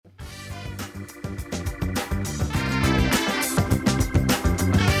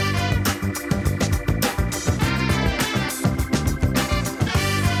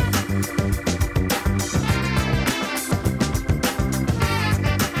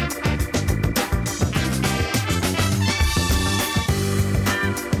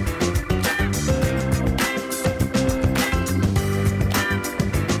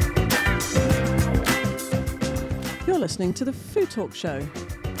listening to the Food Talk Show.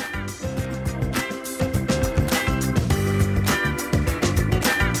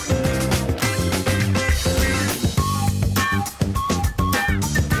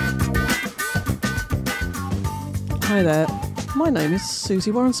 Hi there, my name is Susie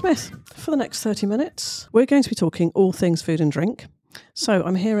Warren-Smith. For the next 30 minutes, we're going to be talking all things food and drink. So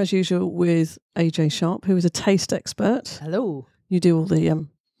I'm here as usual with AJ Sharp, who is a taste expert. Hello. You do all the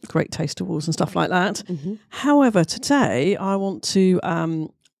great taste awards and stuff like that. Mm-hmm. However, today I want to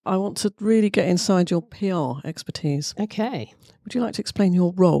really get inside your PR expertise. Okay. Would you like to explain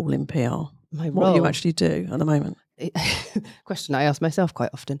your role in PR? What you actually do at the moment? Question I ask myself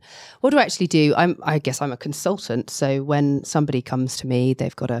quite often. What do I actually do? I guess I'm a consultant. So when somebody comes to me,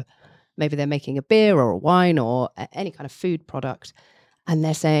 they've got maybe they're making a beer or a wine or any kind of food product, and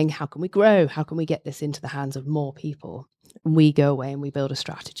they're saying, how can we grow? How can we get this into the hands of more people? And we go away and we build a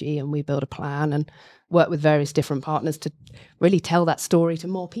strategy and we build a plan and work with various different partners to really tell that story to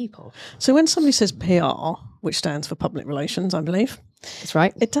more people. So when somebody says PR, which stands for public relations, I believe. That's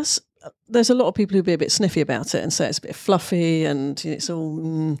right. It does. There's a lot of people who'd be a bit sniffy about it and say it's a bit fluffy and it's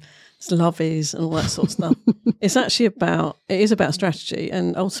all it's lovies and all that sort of stuff. It is about strategy,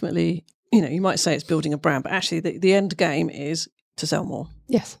 and ultimately, you might say it's building a brand, but actually the end game is to sell more.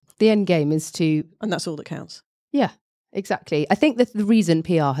 Yes. The end game is to... And that's all that counts. Yeah, exactly. I think that the reason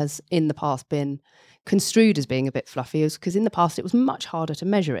PR has in the past been construed as being a bit fluffy is because in the past it was much harder to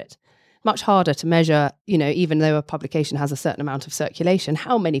measure it. Much harder to measure, even though a publication has a certain amount of circulation,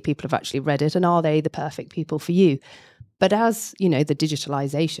 how many people have actually read it and are they the perfect people for you? But as, the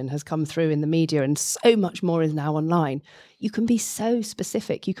digitalization has come through in the media and so much more is now online, you can be so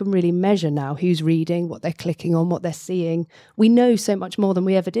specific. You can really measure now who's reading, what they're clicking on, what they're seeing. We know so much more than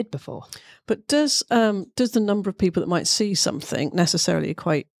we ever did before. But does the number of people that might see something necessarily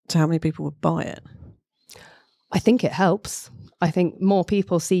equate to how many people would buy it? I think it helps. I think more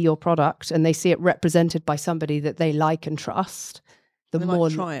people see your product and they see it represented by somebody that they like and trust. They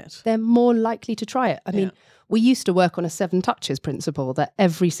might try it. They're more likely to try it. I mean, we used to work on a 7 touches principle that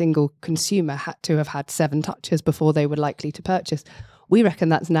every single consumer had to have had 7 touches before they were likely to purchase. We reckon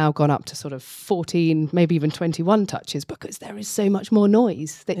that's now gone up to sort of 14, maybe even 21 touches because there is so much more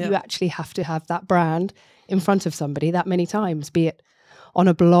noise that you actually have to have that brand in front of somebody that many times, be it on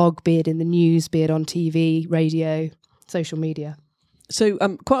a blog, be it in the news, be it on TV, radio, social media. So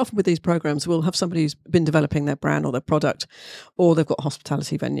quite often with these programs, we'll have somebody who's been developing their brand or their product, or they've got a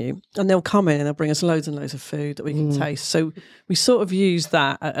hospitality venue, and they'll come in and they'll bring us loads and loads of food that we can taste. So we sort of use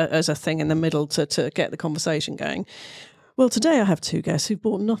that as a thing in the middle to get the conversation going. Well, today I have 2 guests who've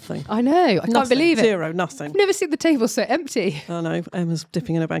bought nothing. I know. I can't believe it. Zero, nothing. I've never seen the table so empty. I know. Emma's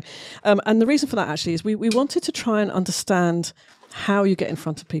dipping in her bag. And the reason for that actually is we wanted to try and understand how you get in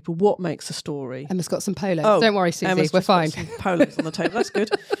front of people, what makes a story. Emma's got some polos. Don't worry, Susie, we're fine. Some polos on the table. That's good.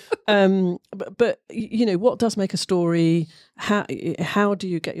 But what does make a story? How do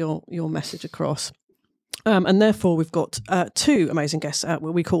you get your message across? And therefore, we've got 2 amazing guests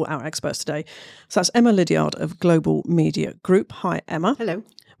what we call our experts today. So that's Emma Liddiard of Global Media Group. Hi, Emma. Hello.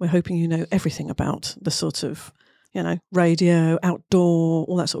 We're hoping you know everything about the sort of radio, outdoor,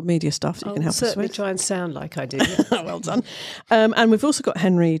 all that sort of media stuff that you can help us with. Certainly try and sound like I do. Well done. And we've also got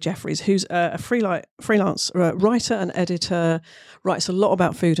Henry Jeffries, who's a freelance writer and editor, writes a lot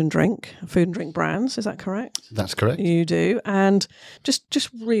about food and drink brands. Is that correct? That's correct. You do. And just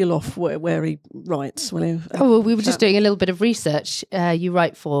reel off where he writes, will you? We were just doing a little bit of research. You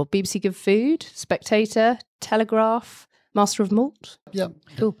write for BBC Good Food, Spectator, Telegraph, Master of Malt. Yeah.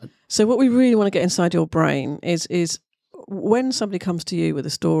 Cool. So what we really want to get inside your brain is when somebody comes to you with a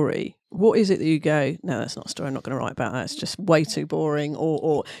story, what is it that you go, no, that's not a story, I'm not going to write about that, it's just way too boring,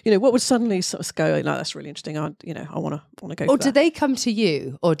 or what would suddenly sort of go, like, that's really interesting, I want to go. Or do they come to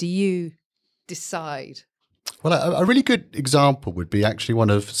you, or do you decide? Well, a really good example would be actually one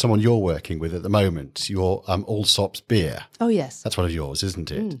of someone you're working with at the moment, your Allsop's beer. Oh yes, that's one of yours,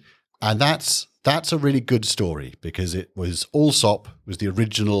 isn't it? And that's a really good story because it was Allsop was the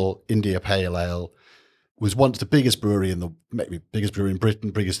original India Pale Ale, was once the biggest brewery maybe biggest brewery in Britain,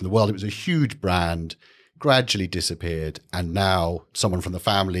 biggest in the world. It was a huge brand, gradually disappeared, and now someone from the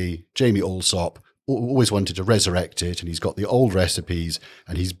family, Jamie Allsop, always wanted to resurrect it, and he's got the old recipes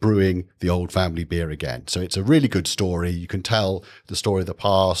and he's brewing the old family beer again. So it's a really good story. You can tell the story of the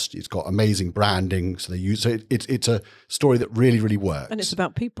past. It's got amazing branding. So it's a story that really, really works. And it's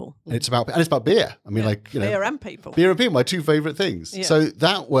about people. And it's about beer. I mean, beer and people. Beer and people, my 2 favorite things. Yeah. So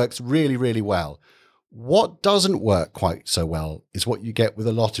that works really, really well. What doesn't work quite so well is what you get with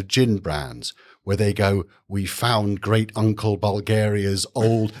a lot of gin brands, where they go, "We found great uncle Bulgaria's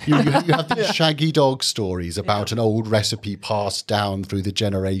old." You have these shaggy dog stories about an old recipe passed down through the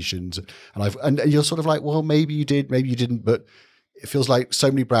generations, and you're sort of like, well, maybe you did, maybe you didn't, but it feels like so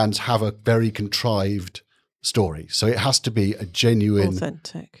many brands have a very contrived story, so it has to be a genuine,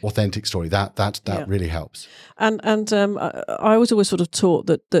 authentic story. That really helps. And I was always sort of taught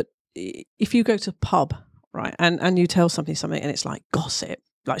that if you go to a pub, right, and you tell something, and it's like gossip,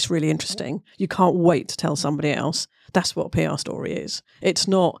 like it's really interesting, you can't wait to tell somebody else. That's what a PR story is. It's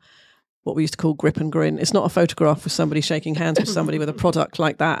not what we used to call grip and grin. It's not a photograph with somebody shaking hands with somebody with a product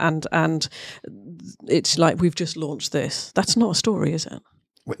like that, and it's like, we've just launched this. That's not a story, is it?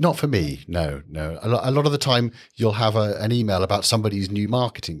 Not for me, no. A lot of the time you'll have an email about somebody's new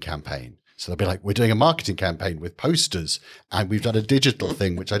marketing campaign. So they'll be like, we're doing a marketing campaign with posters and we've done a digital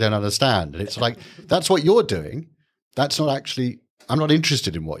thing, which I don't understand. And it's like, that's what you're doing. That's not actually, I'm not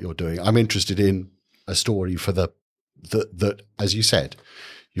interested in what you're doing. I'm interested in a story for that, as you said,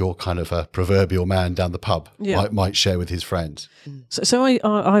 your kind of a proverbial man down the pub might share with his friends. So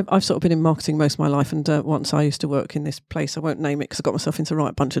I've sort of been in marketing most of my life, and once I used to work in this place. I won't name it because I got myself into the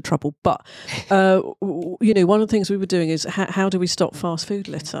right bunch of trouble. But one of the things we were doing is how do we stop fast food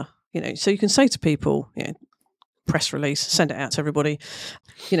litter? So you can say to people, press release, send it out to everybody.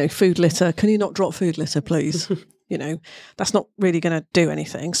 Food litter. Can you not drop food litter, please? That's not really going to do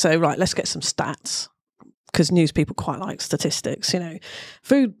anything. So right, let's get some stats, because news people quite like statistics.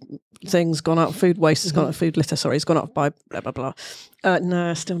 Food things gone up, food waste has gone up, food litter, has gone up by blah, blah, blah.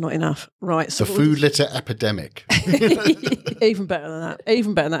 No, still not enough. Right. So the food litter epidemic. Even better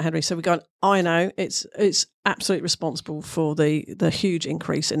than that, Henry. So we're going, I know, it's absolutely responsible for the huge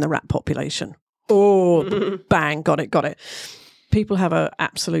increase in the rat population. Oh, bang, got it. People have an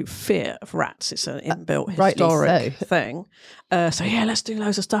absolute fear of rats. It's an inbuilt historic thing. So let's do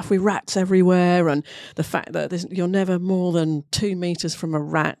loads of stuff with rats everywhere, and the fact that you're never more than 2 meters from a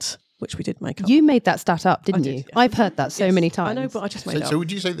rat, which we did make up. You made that stat up, didn't you? Yeah. I've heard that so many times. I know, but I just made it up. So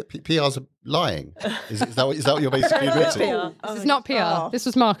would you say that PRs are lying? Is that what you're basically admitting? This is not PR. This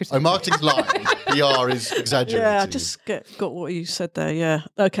was marketing. Oh, marketing's lying. PR is exaggerating. Yeah, I just got what you said there. Yeah.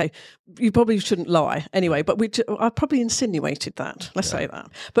 Okay. You probably shouldn't lie anyway, but I probably insinuated that. Let's say that.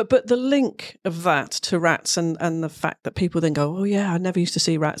 But the link of that to rats and the fact that people then go, oh yeah, I never used to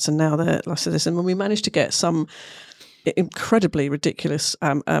see rats, and now they're like this. And when we managed to get some incredibly ridiculous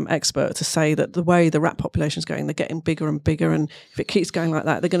expert to say that the way the rat population is going, they're getting bigger and bigger, and if it keeps going like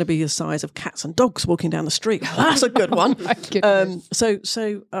that, they're going to be the size of cats and dogs walking down the street. That's a good one.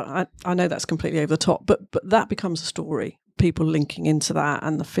 So I know that's completely over the top, but that becomes a story. People linking into that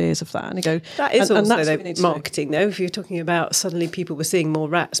and the fears of that, and you go, that is also the marketing though. If you're talking about suddenly people were seeing more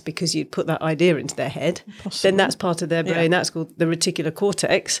rats because you'd put that idea into their head, then that's part of their brain. That's called the reticular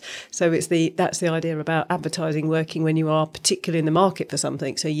cortex. So that's the idea about advertising working when you are particularly in the market for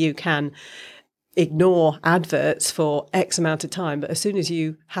something. So you can ignore adverts for X amount of time, but as soon as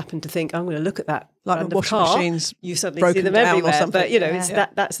you happen to think, I'm going to look at that, like the washing machines, you suddenly see them everywhere. But it's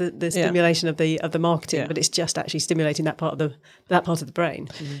that's the stimulation of the marketing, but it's just actually stimulating that part of the brain.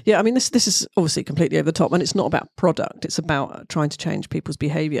 Mm-hmm. Yeah, I mean this is obviously completely over the top, and it's not about product; it's about trying to change people's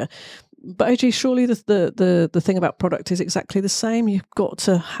behaviour. But AJ, surely the thing about product is exactly the same. You've got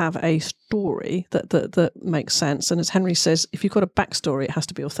to have a story that makes sense. And as Henry says, if you've got a backstory, it has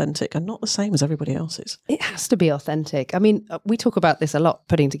to be authentic and not the same as everybody else's. It has to be authentic. I mean, we talk about this a lot,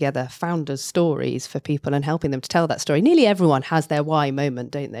 putting together founders' stories for people and helping them to tell that story. Nearly everyone has their why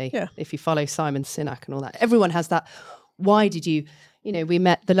moment, don't they? Yeah. If you follow Simon Sinek and all that, everyone has that. Why did you... we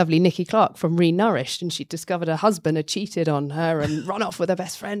met the lovely Nikki Clark from Renourished, and she discovered her husband had cheated on her and run off with her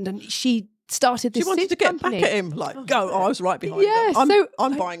best friend, and she started this. She wanted to get back at him, like, I was right behind her.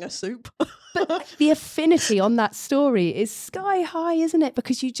 I'm buying a soup. But the affinity on that story is sky high, isn't it?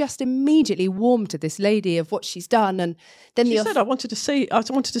 Because you just immediately warm to this lady of what she's done, and then she said, I wanted to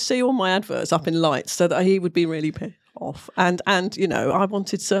see all my adverts up in lights so that he would be really pissed off, and I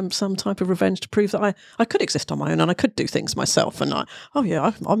wanted some type of revenge to prove that I could exist on my own and I could do things myself, and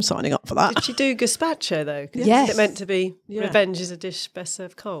I'm signing up for that. Did she do gazpacho though? Yes. Is it meant to be revenge is a dish best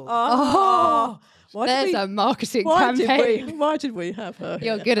served cold? There's a marketing campaign. Why did we have her?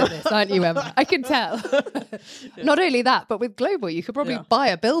 You're good at this, aren't you, Emma? I can tell. Not only that, but with Global, you could probably buy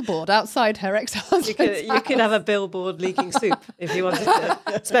a billboard outside her ex-husband's You could have a billboard leaking soup if you wanted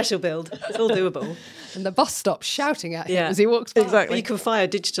to. Special build. It's all doable. And the bus stop shouting at him as he walks by. Exactly. You can fire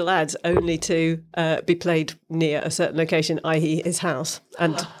digital ads only to be played near a certain location, i.e. his house,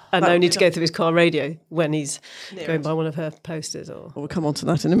 and only to go through his car radio when he's going by one of her posters. Or we'll come on to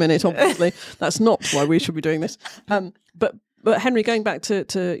that in a minute, obviously. That's not why we should be doing this. But But Henry, going back to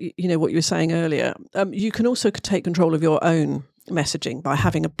what you were saying earlier, you can also take control of your own messaging by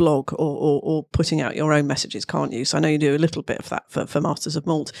having a blog or putting out your own messages, can't you? So I know you do a little bit of that for Masters of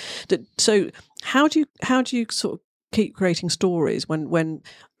Malt. So how do you sort of keep creating stories when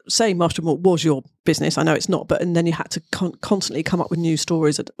say Master of Malt was your business? I know it's not, and then you had to constantly come up with new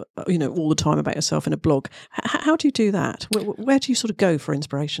stories, all the time about yourself in a blog. How do you do that? Where do you sort of go for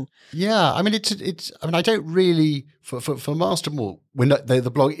inspiration? Yeah, I mean, I don't really for Master of Malt.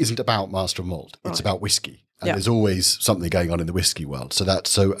 The blog isn't about Master of Malt; it's about whiskey, and there's always something going on in the whiskey world.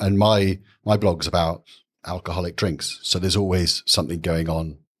 And my blog's about alcoholic drinks, so there's always something going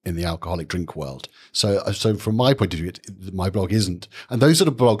on in the alcoholic drink world. So from my point of view, my blog isn't. And those sort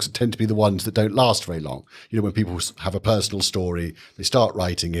of blogs tend to be the ones that don't last very long. When people have a personal story, they start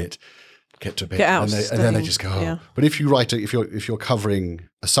writing it, get to a bit, and then they just go, oh. Yeah. But if you write, if you're covering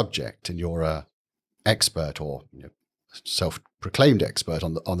a subject and you're a expert or self-proclaimed expert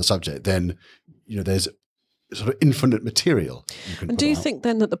on the subject, then there's sort of infinite material you can. And do you think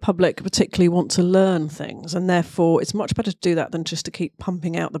then that the public particularly want to learn things, and therefore it's much better to do that than just to keep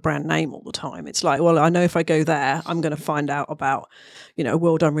pumping out the brand name all the time? It's like, well, I know if I go there, I'm going to find out about a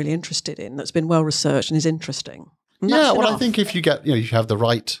world I'm really interested in that's been well researched and is interesting. And I think if you get you have the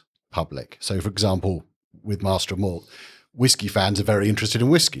right public. So, for example, with Master of Malt, whiskey fans are very interested in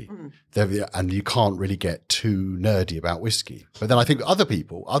whiskey, and you can't really get too nerdy about whiskey. But then I think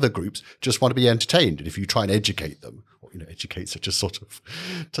other groups just want to be entertained, and if you try and educate them, educate's such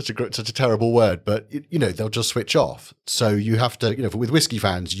a terrible word, but they'll just switch off. So you have to, with whiskey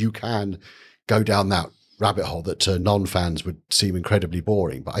fans, you can go down that rabbit hole that to non-fans would seem incredibly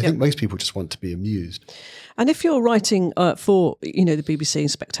boring. But I think most people just want to be amused. And if you're writing for the BBC,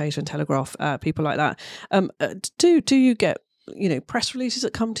 Spectator and Telegraph, people like that, do you get press releases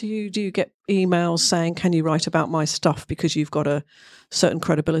that come to you? Do you get emails saying, can you write about my stuff because you've got a certain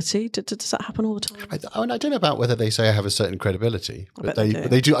credibility? Does that happen all the time? I don't know about whether they say I have a certain credibility, but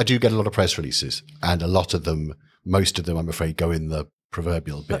they do. I do get a lot of press releases, and most of them, I'm afraid, go in the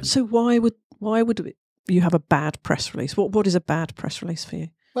proverbial bin. So why would you have a bad press release? What is a bad press release for you?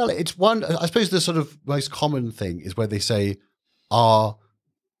 Well, it's one. I suppose the sort of most common thing is where they say our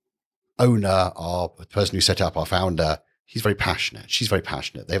owner, the person who set up, our founder, he's very passionate. She's very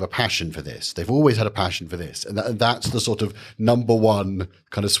passionate. They have a passion for this. They've always had a passion for this, and that's the sort of number one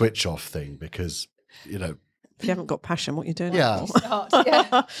kind of switch off thing, because if you haven't got passion, what are you doing? Yeah.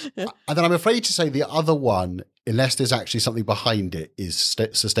 And then I'm afraid to say the other one, unless there's actually something behind it, is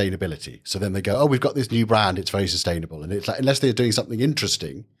sustainability. So then they go, oh, we've got this new brand, it's very sustainable. And it's like, unless they're doing something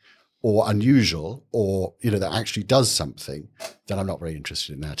interesting or unusual or, that actually does something, then I'm not very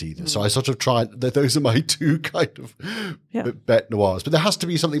interested in that either. So I sort of try, those are my two kind of bête noirs. But there has to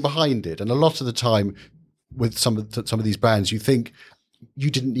be something behind it. And a lot of the time with some of these brands, you think you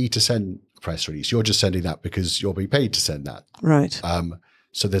didn't need to send a press release. You're just sending that because you're being paid to send that. Right.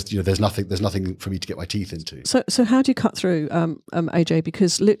 So there's nothing for me to get my teeth into. So how do you cut through, AJ?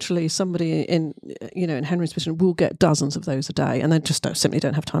 Because literally somebody in Henry's position will get dozens of those a day, and they just simply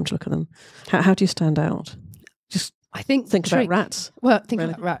don't have time to look at them. How do you stand out? Just I think think about rats. Well,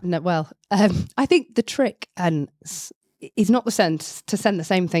 about rat. No, well, I think the trick is not to send the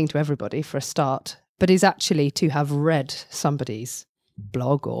same thing to everybody for a start, but is actually to have read somebody's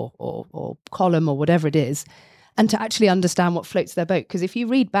blog or column or whatever it is, and to actually understand what floats their boat. Because if you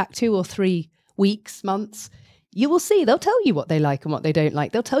read back 2 or 3 weeks, months, you will see they'll tell you what they like and what they don't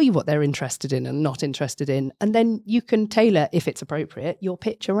like. They'll tell you what they're interested in and not interested in. And then you can tailor, if it's appropriate, your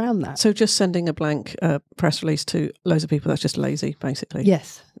pitch around that. So just sending a blank press release to loads of people, that's just lazy, basically.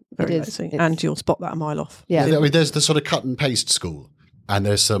 Yes, very lazy. And you'll spot that a mile off. Yeah. I mean, there's the sort of cut and paste school, and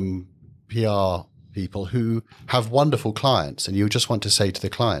there's some PR people who have wonderful clients, and you just want to say to the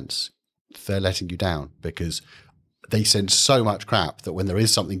clients, they're letting you down because they send so much crap that when there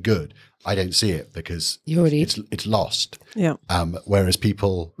is something good, I don't see it because it's lost. Yeah. Whereas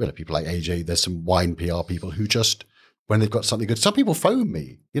people like AJ, there's some wine PR people who just, when they've got something good, some people phone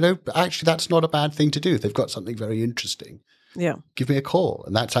me, actually that's not a bad thing to do. If they've got something very interesting, give me a call.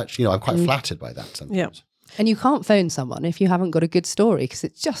 And that's actually, I'm quite flattered by that sometimes. Yeah. And you can't phone someone if you haven't got a good story, because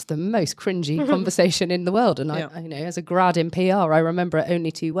it's just the most cringy conversation in the world. And I as a grad in PR, I remember it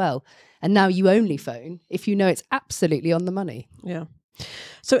only too well. And now you only phone if you know it's absolutely on the money. Yeah.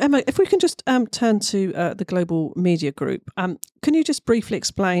 So Emma, if we can just turn to the Global Media Group, can you just briefly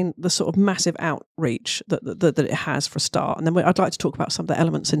explain the sort of massive outreach that it has for a start? And then I'd like to talk about some of the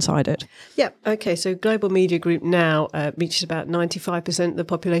elements inside it. Yeah, okay. So Global Media Group now reaches about 95% of the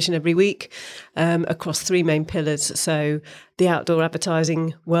population every week across three main pillars. So the outdoor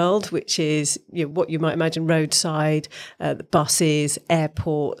advertising world, which is what you might imagine roadside, buses,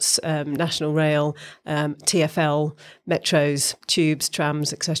 airports, national rail, TfL, metros, tubes,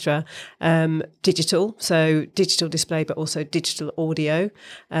 trams, etc. Digital, so digital display, but also digital audio,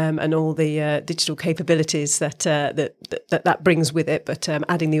 and all the digital capabilities that brings with it, but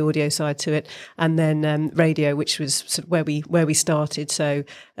adding the audio side to it, and then radio, which was sort of where we started. So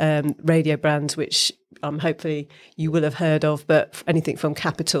radio brands, which hopefully you will have heard of, but anything from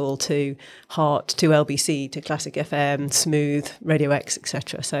Capital to Heart to LBC to Classic FM, Smooth, Radio X,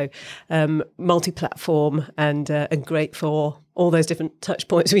 etc. So multi-platform and great for all those different touch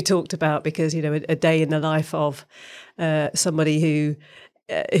points we talked about, because a day in the life of somebody who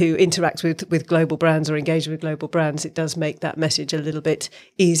interacts with global brands or engages with global brands, it does make that message a little bit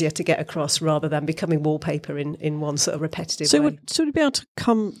easier to get across rather than becoming wallpaper in one sort of repetitive way. So we'd be able to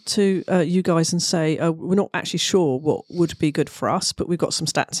come to you guys and say, we're not actually sure what would be good for us, but we've got some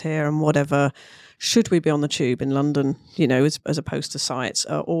stats here and whatever. Should we be on the tube in London, as opposed to sites,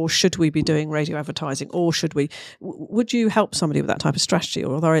 or should we be doing radio advertising, or should we? Would you help somebody with that type of strategy,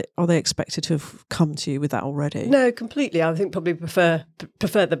 or are they expected to have come to you with that already? No, completely. I think probably prefer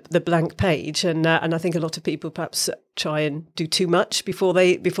the blank page, and I think a lot of people perhaps try and do too much before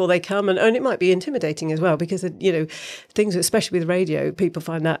they come, and it might be intimidating as well, because things, especially with radio, people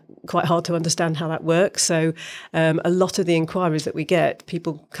find that quite hard to understand how that works. So a lot of the inquiries that we get,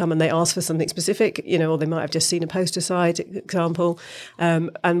 people come and they ask for something specific, or they might have just seen a poster site example,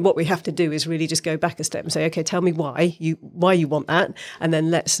 and what we have to do is really just go back a step and say, okay, tell me why you want that, and then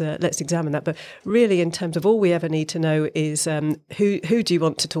let's examine that. But really, in terms of all we ever need to know is who do you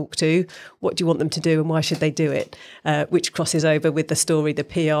want to talk to, what do you want them to do, and why should they do it, which crosses over with the story, the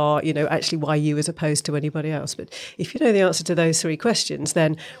PR, actually why you as opposed to anybody else. But if you know the answer to those three questions,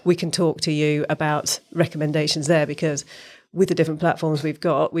 then we can talk to you about recommendations there, because with the different platforms we've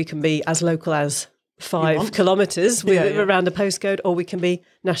got, we can be as local as 5 kilometres around a postcode, or we can be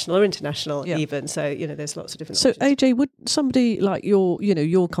national or international even. So, there's lots of different options. So, AJ, would somebody like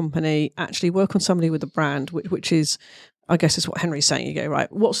your company actually work on somebody with a brand, which is, I guess is what Henry's saying. You go, right,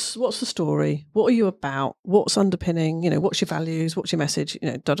 what's the story? What are you about? What's underpinning, what's your values? What's your message?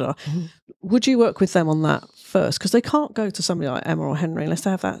 Mm-hmm. Would you work with them on that first? Because they can't go to somebody like Emma or Henry unless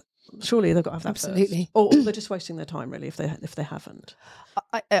they have that. Surely they've got to have that Absolutely. first. Or they're just wasting their time, really, if they haven't.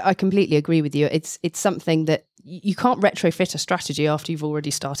 I completely agree with you. It's something that you can't retrofit a strategy after you've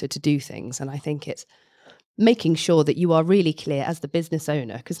already started to do things. And I think it's making sure that you are really clear as the business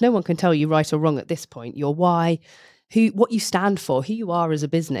owner, because no one can tell you right or wrong at this point, your why, what you stand for, who you are as a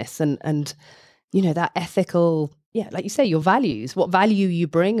business, and that ethical, like you say, your values, what value you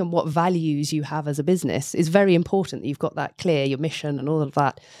bring and what values you have as a business is very important that you've got that clear, your mission and all of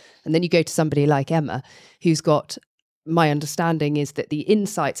that. And then you go to somebody like Emma, who's got, my understanding is that the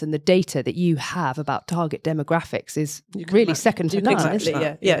insights and the data that you have about target demographics is really second to none. Exactly,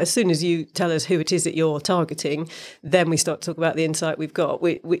 yeah. As soon as you tell us who it is that you're targeting, then we start to talk about the insight we've got,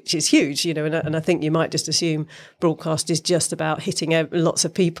 which is huge, and I think you might just assume broadcast is just about hitting lots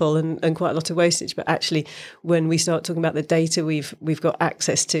of people and quite a lot of wastage. But actually, when we start talking about the data we've got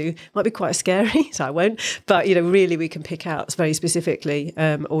access to, it might be quite scary, so I won't. But, really we can pick out very specifically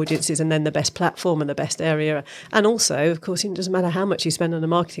audiences, and then the best platform and the best area. And also, of course, it doesn't matter how much you spend on a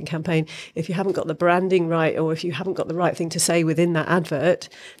marketing campaign. If you haven't got the branding right, or if you haven't got the right thing to say within that advert,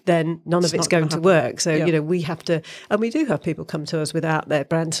 then none of it's going to work. So, we have to, and we do have people come to us without their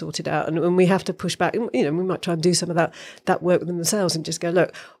brand sorted out, and we have to push back. We might try and do some of that work with them themselves and just go,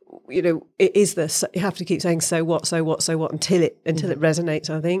 look, it is this. You have to keep saying so what until it resonates,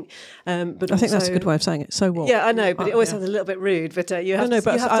 I think. But I think that's a good way of saying it. So what? Yeah, I know, but it always sounds a little bit rude. But you have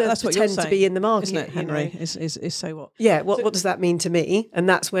to pretend to be in the market, isn't it, Henry? Is so what? Yeah. What does that mean to me? And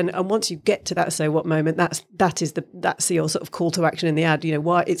that's when, and once you get to that so what moment, that's your sort of call to action in the ad.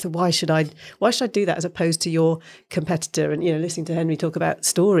 Why should I do that as opposed to your competitor? And listening to Henry talk about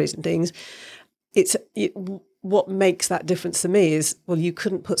stories and things, what makes that difference to me is, well, you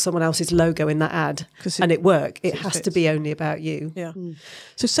couldn't put someone else's logo in that ad and it work. It has to be only about you. Yeah.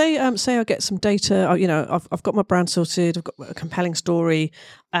 So say I get some data. I've got my brand sorted. I've got a compelling story.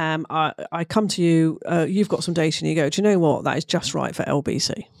 I come to you, you've got some data and you go, do you know what, that is just right for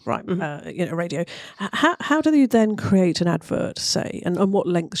LBC, right? Radio. How do you then create an advert, say, and what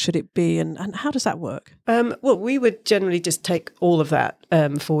length should it be, and how does that work? Well, we would generally just take all of that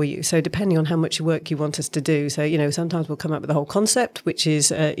for you. So depending on how much work you want us to do. So, sometimes we'll come up with a whole concept, which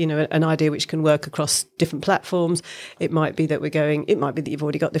is, an idea which can work across different platforms. It might be that it might be that you've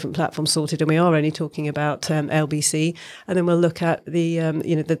already got different platforms sorted and we are only talking about LBC. And then we'll look at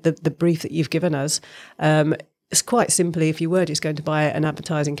the brief that you've given us. It's quite simply, if you were just going to buy an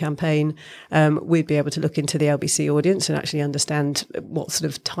advertising campaign, we'd be able to look into the LBC audience and actually understand what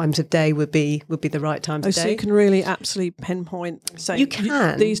sort of times of day would be the right times of day. So you can really absolutely pinpoint, say, you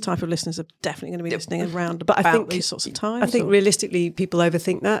can. These type of listeners are definitely going to be listening around about these sorts of times. I think realistically, people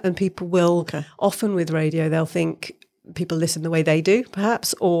overthink that, and people will often with radio, they'll think people listen the way they do,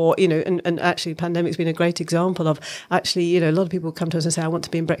 perhaps, or, and actually the pandemic's been a great example of actually, a lot of people come to us and say, I want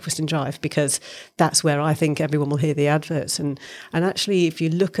to be in Breakfast and Drive because that's where I think everyone will hear the adverts. And actually, if you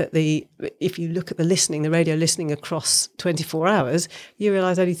look at the listening, the radio listening across 24 hours, you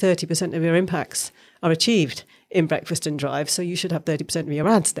realise only 30% of your impacts are achieved in Breakfast and Drive, so you should have 30% of your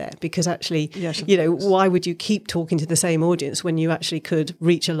ads there, because actually, why would you keep talking to the same audience when you actually could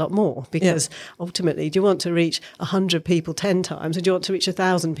reach a lot more? Because ultimately, do you want to reach 100 people 10 times, or do you want to reach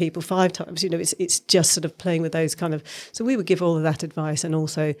 1,000 people 5 times? It's just sort of playing with those kind of. So we would give all of that advice, and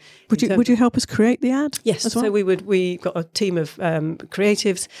also would you help us create the ad? Yes, as well? So we got a team of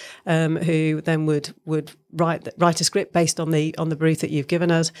creatives who then would write a script based on the brief that you've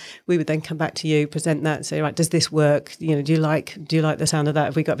given us. We would then come back to you, present that, and say, right, does this work? Do you like the sound of that?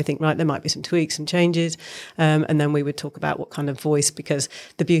 Have we got everything right? There might be some tweaks and changes, and then we would talk about what kind of voice, because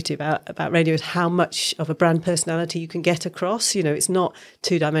the beauty about radio is how much of a brand personality you can get across. It's not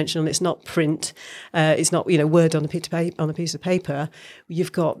two-dimensional. It's not print. It's not word on a piece of paper.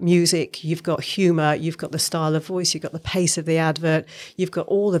 You've got music. You've got humour. You've got the style of voice. You've got the pace of the advert. You've got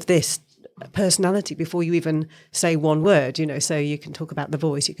all of this personality before you even say one word, so you can talk about the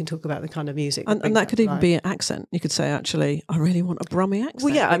voice, you can talk about the kind of music. And that could even be an accent. You could say, actually, I really want a Brummie accent.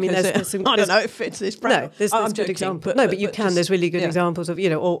 Well, yeah, I mean, there's some, I don't know if it's this brand. No, there's good examples. But you can. There's really good examples of,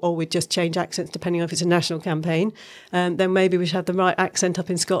 or we just change accents depending on if it's a national campaign. Then maybe we should have the right accent up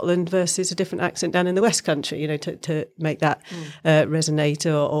in Scotland versus a different accent down in the West Country, to make that resonate,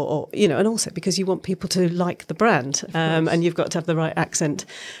 or and also because you want people to like the brand, and you've got to have the right accent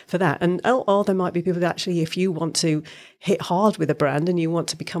for that. And or there might be people that actually, if you want to hit hard with a brand and you want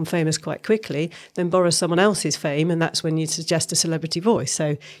to become famous quite quickly, then borrow someone else's fame, and that's when you suggest a celebrity voice.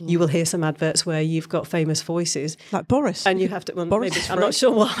 So you will hear some adverts where you've got famous voices, like Boris, and you have to. Well, Boris maybe, I'm not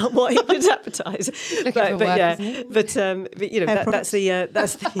sure what he would advertise, that's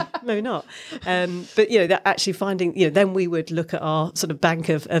the maybe not. But that actually finding, then we would look at our sort of bank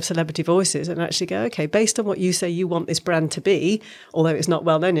of celebrity voices and actually go, okay, based on what you say you want this brand to be, although it's not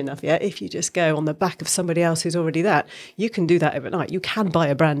well known enough yet, if you just go on the back of somebody else who's already that, you can do that overnight. You can buy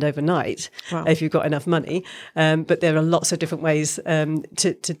a brand overnight if you've got enough money. But there are lots of different ways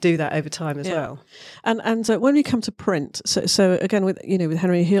to do that over time as well. And when we come to print, so again with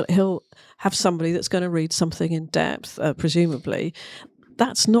Henry, he'll have somebody that's going to read something in depth, presumably.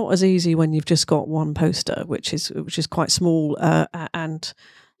 That's not as easy when you've just got one poster, which is quite small. And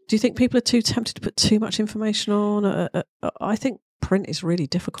do you think people are too tempted to put too much information on? I think print is really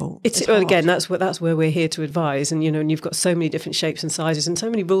difficult. Again, that's where we're here to advise, and and you've got so many different shapes and sizes, and so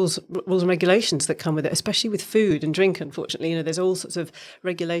many rules and regulations that come with it, especially with food and drink. Unfortunately, there's all sorts of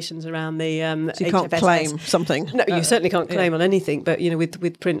regulations around the. So you can't claim something. No, you certainly can't claim on anything. But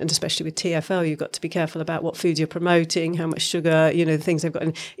with print, and especially with TFL, you've got to be careful about what foods you're promoting, how much sugar, the things they've got,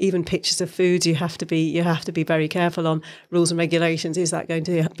 and even pictures of foods. You have to be very careful on rules and regulations. Is that going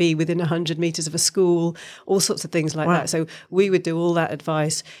to be within 100 metres of a school? All sorts of things like that. So we would do all that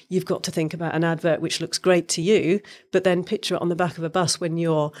advice. You've got to think about an advert which looks great to you, but then picture it on the back of a bus when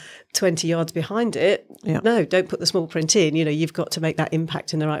you're 20 yards behind it. No, don't put the small print in. You've got to make that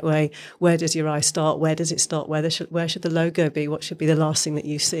impact in the right way. Where does your eye start? Where does it start? Where should the logo be? What should be the last thing that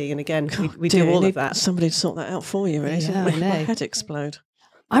you see? And again, we do all of that. Somebody to sort that out for you, really. Yeah, Make my head explode.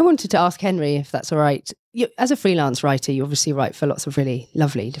 I wanted to ask Henry, if that's all right. As a freelance writer, you obviously write for lots of really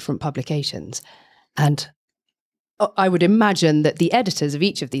lovely different publications, and I would imagine that the editors of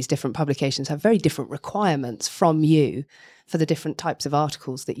each of these different publications have very different requirements from you for the different types of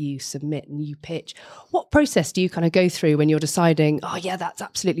articles that you submit and you pitch. What process do you kind of go through when you're deciding, oh yeah, that's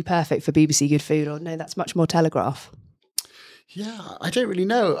absolutely perfect for BBC Good Food, or no, that's much more Telegraph? Yeah, I don't really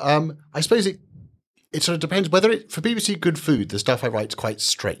know. I suppose it sort of depends whether for BBC Good Food, the stuff I write is quite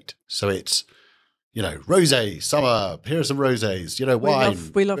straight. So it's rosé, summer, here are some rosés, wine.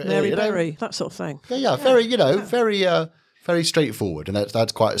 We love Mary Berry, that sort of thing. Yeah, very straightforward. And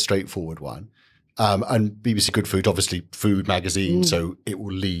that's quite a straightforward one. And BBC Good Food, obviously food magazine, so it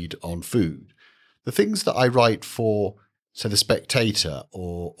will lead on food. The things that I write for, say, The Spectator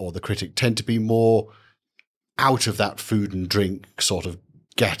or The Critic tend to be more out of that food and drink sort of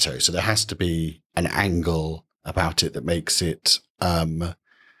ghetto. So there has to be an angle about it that makes it, I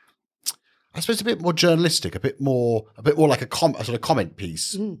suppose, a bit more journalistic, a bit more like a sort of comment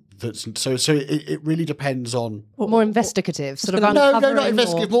piece. That's so it really depends on more investigative, sort of no, not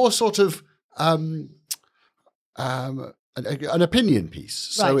investigative, more sort of an opinion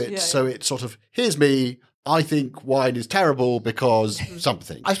piece. Right. So it's sort of, here's me. I think wine is terrible because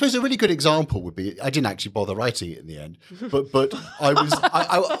something. I suppose a really good example would be, I didn't actually bother writing it in the end, but I was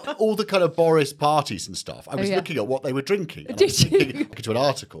all the kind of Boris parties and stuff. I was looking at what they were drinking. And Did you? Into an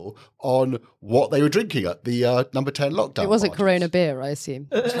article on what they were drinking at the number 10 lockdown. It wasn't parties. Corona beer, I assume.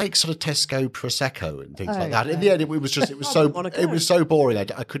 It was like sort of Tesco Prosecco and things like that. In the end, it was so boring.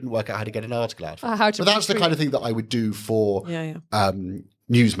 I couldn't work out how to get an article out of it. But that's the kind of thing that I would do for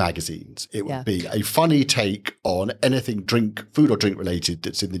news magazines. It would be a funny take on anything food or drink related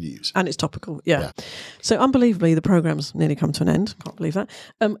that's in the news. And it's topical, yeah. So unbelievably, the programme's nearly come to an end. Can't believe that.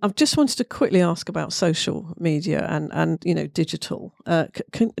 I've just wanted to quickly ask about social media and digital.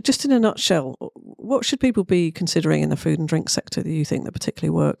 Just in a nutshell, what should people be considering in the food and drink sector that you think that particularly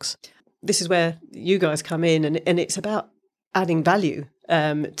works? This is where you guys come in, and it's about adding value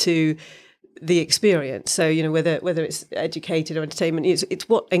to the experience. So, whether it's educated or entertainment, it's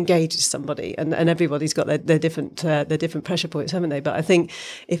what engages somebody, and everybody's got their different pressure points, haven't they? But I think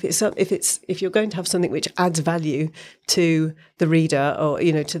if you're going to have something which adds value to the reader or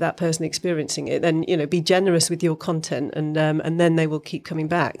to that person experiencing it, then be generous with your content, and then they will keep coming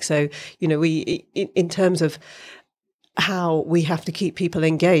back. So we in terms of how we have to keep people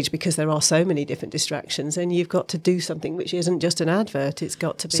engaged, because there are so many different distractions, and you've got to do something which isn't just an advert. It's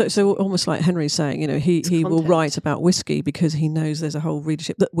got to be so almost like Henry's saying, he will write about whiskey because he knows there's a whole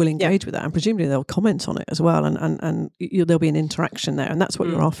readership that will engage with that, and presumably they'll comment on it as well, and there'll be an interaction there, and that's what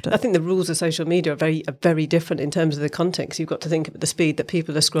you're after. I think the rules of social media are very different in terms of the context. You've got to think of the speed that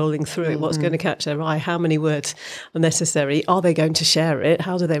people are scrolling through it, what's going to catch their eye, how many words are necessary, are they going to share it,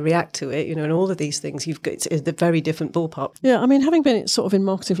 how do they react to it, and all of these things. It's a very different ballpark. Yeah, I mean, having been sort of in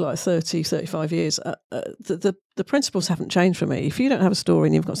marketing for like 30, 35 years, the principles haven't changed for me. If you don't have a story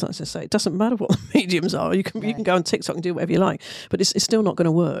and you've got something to say, it doesn't matter what the mediums are. You can go on TikTok and do whatever you like, but it's still not going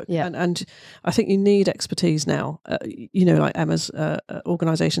to work. Yeah. And I think you need expertise now, like Emma's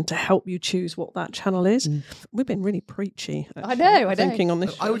organisation, to help you choose what that channel is. We've been really preachy. Actually, I know. Thinking on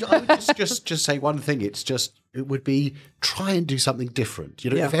this. I would just say one thing. It would be try and do something different.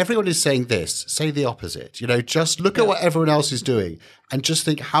 If everyone is saying this, say the opposite. Just look at what everyone else is doing and just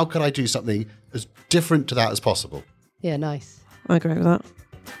think, how can I do something as different to that as possible? Yeah, nice. I agree with that.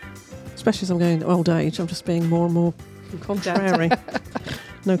 Especially as I'm going old age, I'm just being more and more contrary.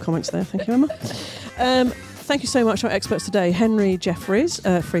 No comments there. Thank you, Emma. Thank you so much to our experts today. Henry Jeffries,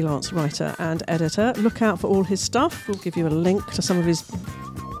 freelance writer and editor. Look out for all his stuff. We'll give you a link to some of his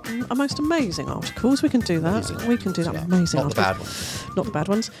most amazing articles. We can do that. Amazing. We can do that. Amazing Not articles. Not the bad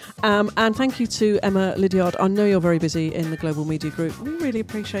ones. And thank you to Emma Liddiard. I know you're very busy in the Global Media Group. We really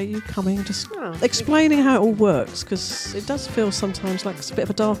appreciate you coming, just explaining how it all works, because it does feel sometimes like it's a bit of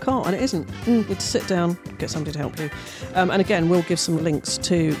a dark art, and it isn't. You need to sit down, get somebody to help you. And again, we'll give some links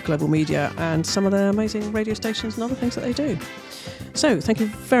to Global Media and some of their amazing radio stations and other things that they do. So, thank you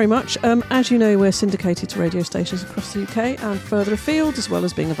very much. As you know, we're syndicated to radio stations across the UK and further afield, as well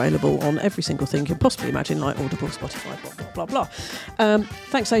as being available on every single thing you can possibly imagine, like Audible, Spotify, blah, blah, blah, blah.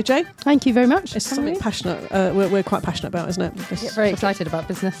 Thanks, AJ. Thank you very much. It's something passionate. We're quite passionate about, isn't it? Very excited about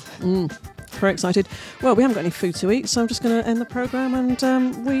business. Very excited. Well, we haven't got any food to eat, so I'm just going to end the programme,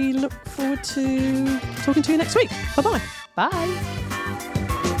 and we look forward to talking to you next week. Bye-bye. Bye.